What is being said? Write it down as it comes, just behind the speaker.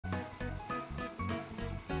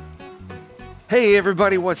Hey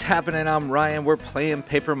everybody, what's happening? I'm Ryan. We're playing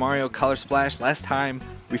Paper Mario Color Splash. Last time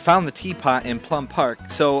we found the teapot in Plum Park,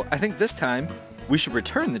 so I think this time we should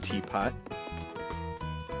return the teapot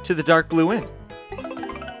to the Dark Blue Inn.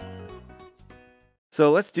 So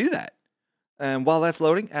let's do that. And while that's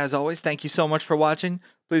loading, as always, thank you so much for watching.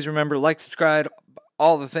 Please remember, like, subscribe,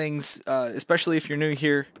 all the things, especially if you're new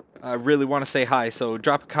here. I really want to say hi, so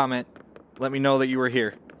drop a comment. Let me know that you were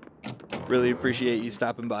here. Really appreciate you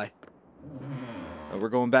stopping by. We're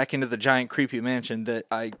going back into the giant creepy mansion that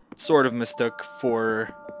I sort of mistook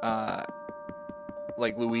for,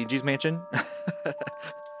 like Luigi's Mansion.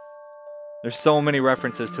 There's so many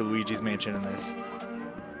references to Luigi's Mansion in this.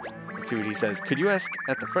 Let's see what he says. Could you ask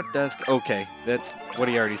at the front desk? Okay, that's what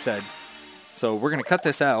he already said. So we're going to cut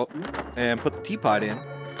this out and put the teapot in.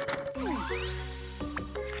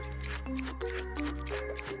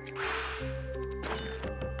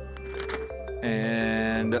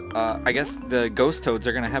 And I guess the ghost toads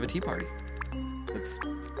are gonna have a tea party. That's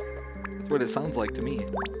what it sounds like to me.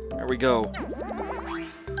 There we go.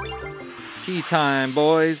 Tea time,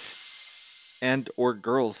 boys. And or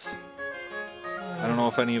girls. I don't know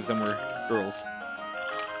if any of them were girls.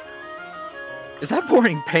 Is that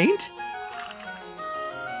pouring paint?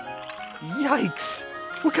 Yikes!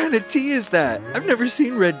 What kind of tea is that? I've never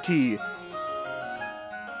seen red tea.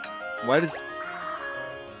 Why does...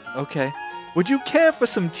 Okay. Would you care for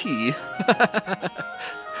some tea?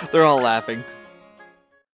 They're all laughing.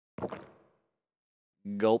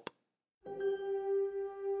 Gulp.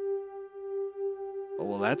 Oh,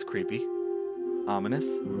 well, that's creepy.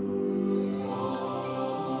 Ominous.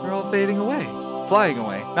 They're all fading away. Flying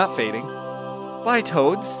away, not fading. Bye,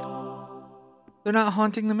 toads. They're not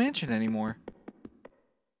haunting the mansion anymore.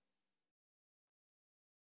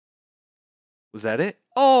 Was that it?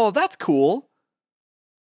 Oh, that's cool.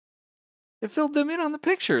 It filled them in on the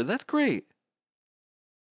picture. That's great.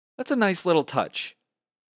 That's a nice little touch.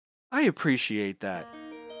 I appreciate that.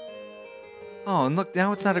 Oh, and look,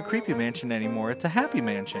 now it's not a creepy mansion anymore. It's a happy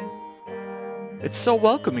mansion. It's so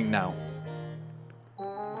welcoming now.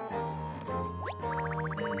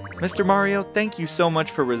 Mr. Mario, thank you so much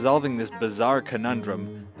for resolving this bizarre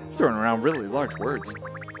conundrum. It's throwing around really large words.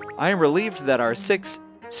 I am relieved that our 6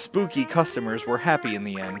 spooky customers were happy in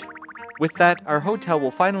the end. With that, our hotel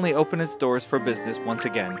will finally open its doors for business once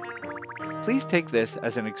again. Please take this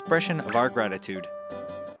as an expression of our gratitude.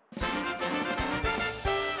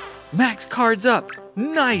 Max cards up!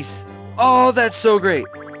 Nice! Oh, that's so great!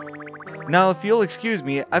 Now, if you'll excuse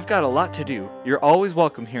me, I've got a lot to do. You're always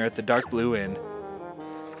welcome here at the Dark Blue Inn.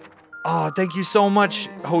 Oh, thank you so much,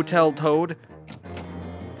 Hotel Toad.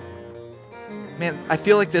 Man, I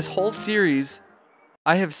feel like this whole series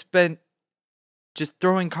I have spent just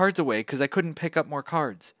throwing cards away because I couldn't pick up more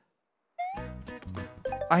cards.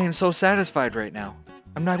 I am so satisfied right now.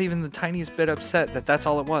 I'm not even the tiniest bit upset that that's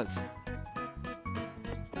all it was.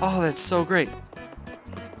 Oh, that's so great.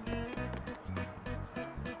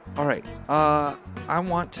 Alright, I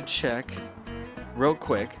want to check real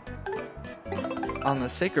quick on the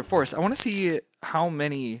Sacred Forest. I want to see how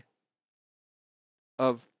many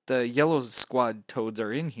of the Yellow Squad toads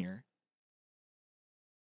are in here.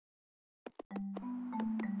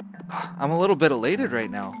 I'm a little bit elated right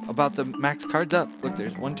now about the max cards up. Look,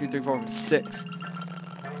 there's 1, 2, 3, 4, 6.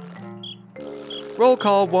 Roll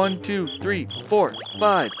call 1, 2, 3, 4,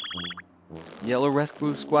 5. Yellow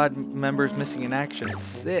Rescue Squad members missing in action.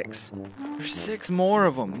 6. There's 6 more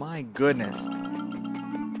of them. My goodness.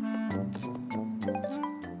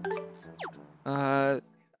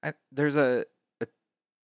 There's a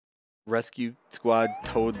Rescue Squad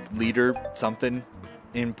Toad leader something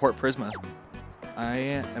in Port Prisma. I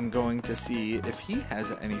am going to see if he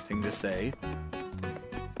has anything to say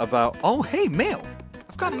about... Oh, hey, mail!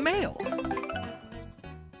 I've got mail!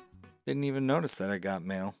 Didn't even notice that I got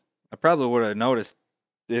mail. I probably would have noticed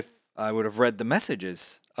if I would have read the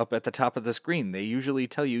messages up at the top of the screen. They usually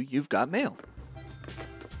tell you you've got mail.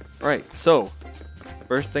 Alright, so,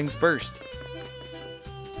 first things first.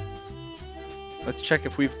 Let's check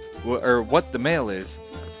if we've... or what the mail is.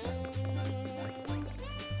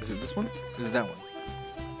 Is it this one? Is it that one?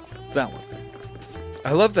 That one.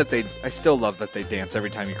 I still love that they dance every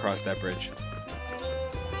time you cross that bridge.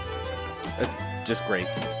 That's just great.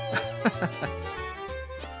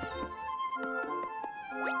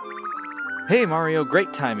 Hey Mario,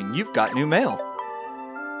 great timing. You've got new mail.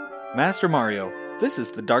 Master Mario, this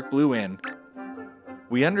is the Dark Blue Inn.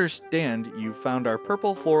 We understand you found our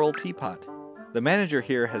purple floral teapot. The manager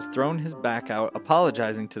here has thrown his back out,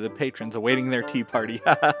 apologizing to the patrons awaiting their tea party.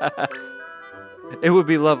 It would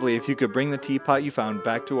be lovely if you could bring the teapot you found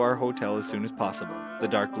back to our hotel as soon as possible. The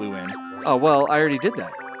Dark Blue Inn. Oh, well, I already did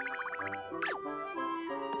that.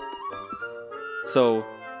 So,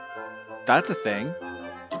 that's a thing.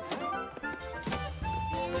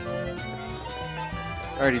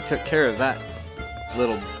 I already took care of that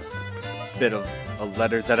little bit of a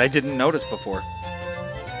letter that I didn't notice before.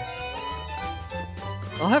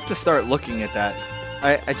 I'll have to start looking at that.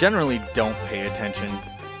 I generally don't pay attention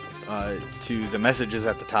to the messages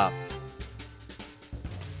at the top.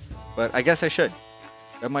 But I guess I should.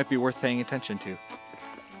 That might be worth paying attention to.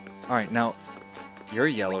 Alright, now, you're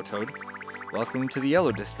a Yellow Toad. Welcome to the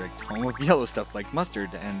Yellow District, home of yellow stuff like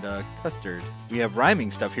mustard and custard. We have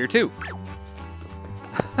rhyming stuff here too.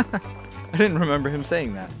 I didn't remember him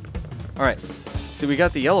saying that. Alright, so we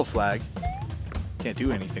got the yellow flag. Can't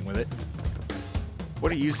do anything with it.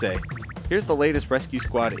 What do you say? Here's the latest Rescue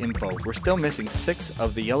Squad info. We're still missing 6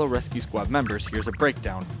 of the Yellow Rescue Squad members. Here's a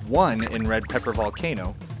breakdown. 1 in Red Pepper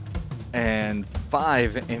Volcano, and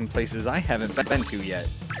 5 in places I haven't been to yet.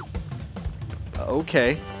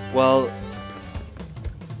 Okay, well...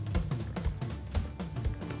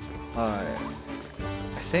 I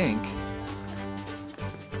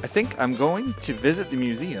think I'm going to visit the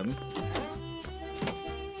museum.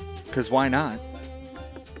 'Cause why not?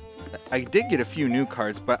 I did get a few new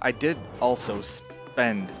cards, but I did also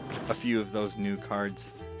spend a few of those new cards.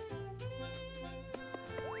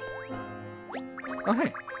 Oh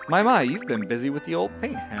hey, my, you've been busy with the old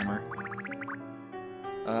paint hammer.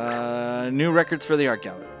 New records for the art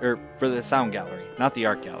gallery, or for the sound gallery, not the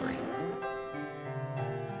art gallery.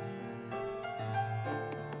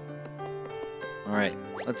 Alright,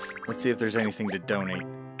 let's see if there's anything to donate.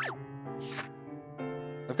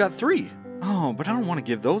 I've got 3. Oh, but I don't want to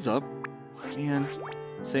give those up. Man,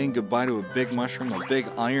 saying goodbye to a big mushroom, a big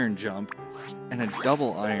iron jump, and a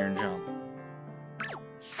double iron jump.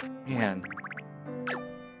 Man,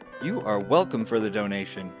 you are welcome for the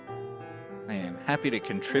donation. I am happy to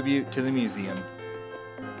contribute to the museum.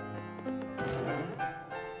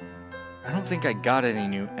 I don't think I got any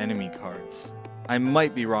new enemy cards. I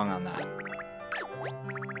might be wrong on that.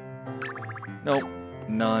 Nope,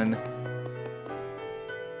 none.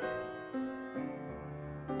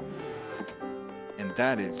 And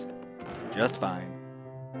that is just fine.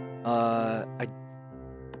 I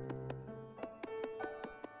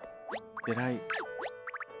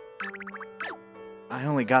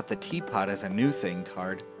only got the teapot as a new thing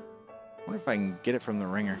card. I wonder if I can get it from the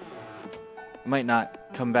ringer. I might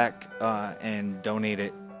not come back and donate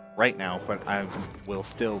it right now, but I will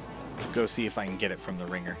still go see if I can get it from the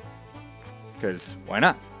ringer. Because why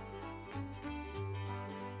not?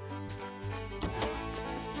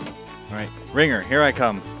 Alright, ringer, here I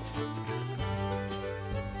come.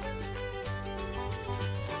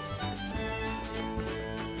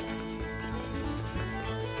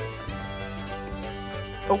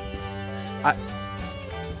 Oh,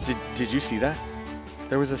 did you see that?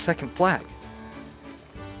 There was a second flag.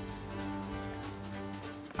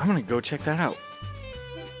 I'm gonna go check that out.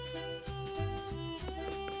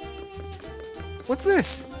 What's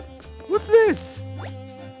this? What's this?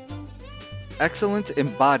 Excellence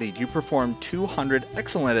embodied. You perform 200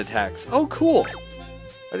 excellent attacks. Oh, cool.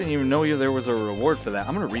 I didn't even know there was a reward for that.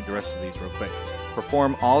 I'm gonna read the rest of these real quick.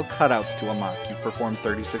 Perform all cutouts to unlock. You've performed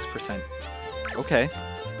 36%. Okay.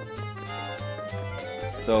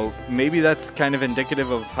 So maybe that's kind of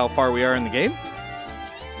indicative of how far we are in the game?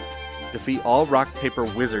 Defeat all rock, paper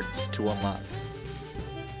wizards to unlock.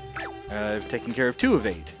 I've taken care of 2 of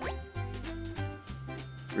 8.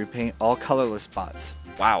 Repaint all colorless spots.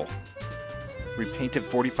 Wow. Repainted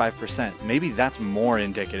 45%. Maybe that's more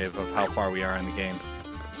indicative of how far we are in the game.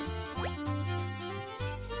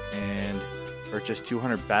 And purchase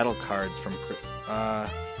 200 battle cards from...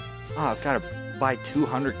 I've got to buy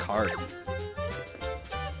 200 cards.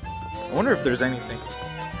 I wonder if there's anything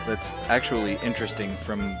that's actually interesting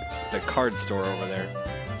from the card store over there.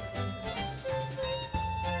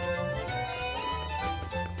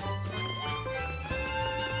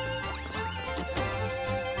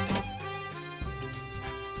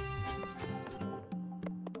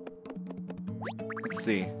 Let's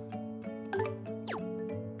see.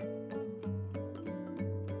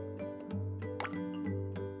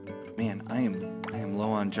 Man, I am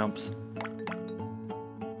low on jumps.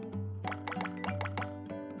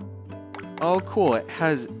 Oh, cool. It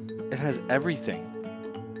has everything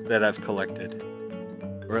that I've collected.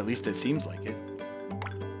 Or at least it seems like it.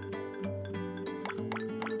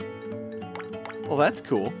 Well, that's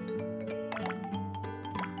cool.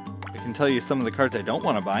 I can tell you some of the cards I don't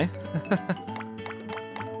want to buy.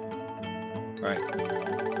 Alright.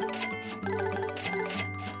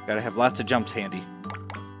 Gotta have lots of jumps handy.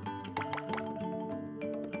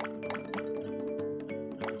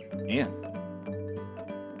 Yeah.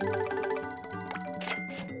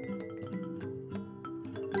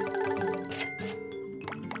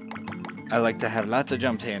 I like to have lots of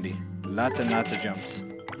jumps handy. Lots and lots of jumps.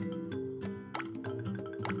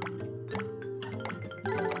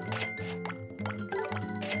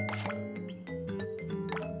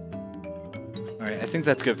 Alright, I think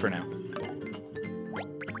that's good for now.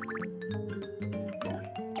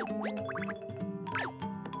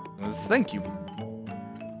 Thank you,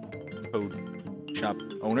 Toad Shop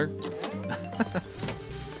owner.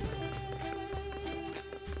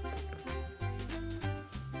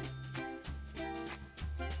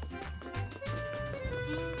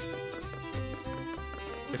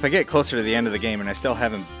 If I get closer to the end of the game and I still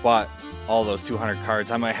haven't bought all those 200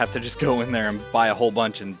 cards, I might have to just go in there and buy a whole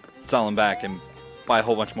bunch and sell them back and buy a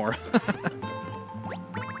whole bunch more.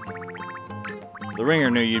 The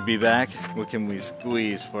Ringer knew you'd be back. What can we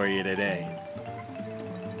squeeze for you today?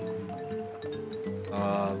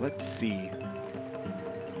 Let's see.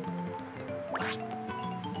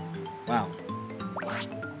 Wow.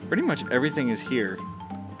 Pretty much everything is here.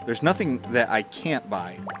 There's nothing that I can't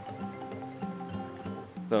buy.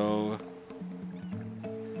 So...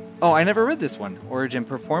 Oh, I never read this one. Origin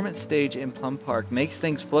performance stage in Plum Park makes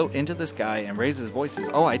things float into the sky and raises voices.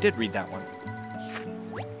 Oh, I did read that one.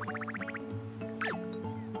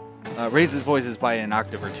 Raises voices by an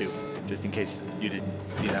octave or two, just in case you didn't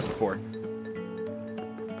see that before.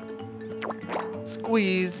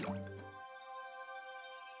 Squeeze!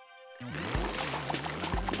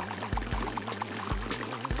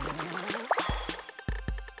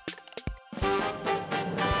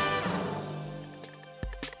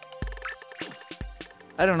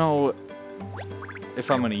 I don't know if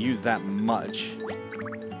I'm going to use that much.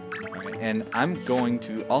 Alright, and I'm going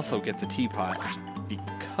to also get the teapot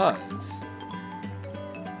because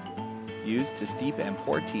used to steep and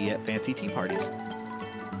pour tea at fancy tea parties.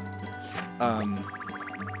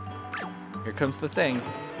 Here comes the thing.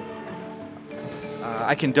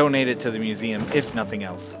 I can donate it to the museum if nothing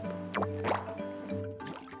else.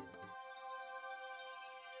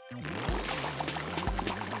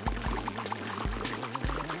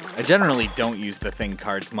 I generally don't use the thing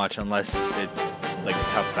cards much unless it's like a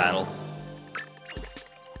tough battle.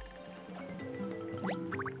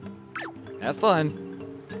 Have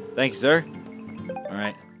fun. Thank you, sir.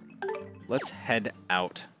 Alright. Let's head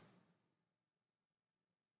out.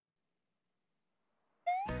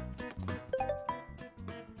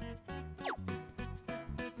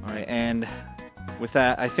 Alright, and with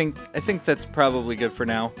that, I think that's probably good for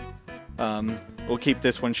now. We'll keep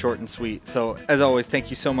this one short and sweet. So, as always, thank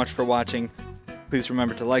you so much for watching. Please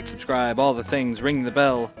remember to like, subscribe, all the things, ring the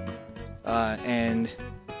bell. And,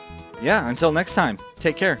 yeah, until next time,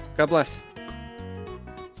 take care. God bless.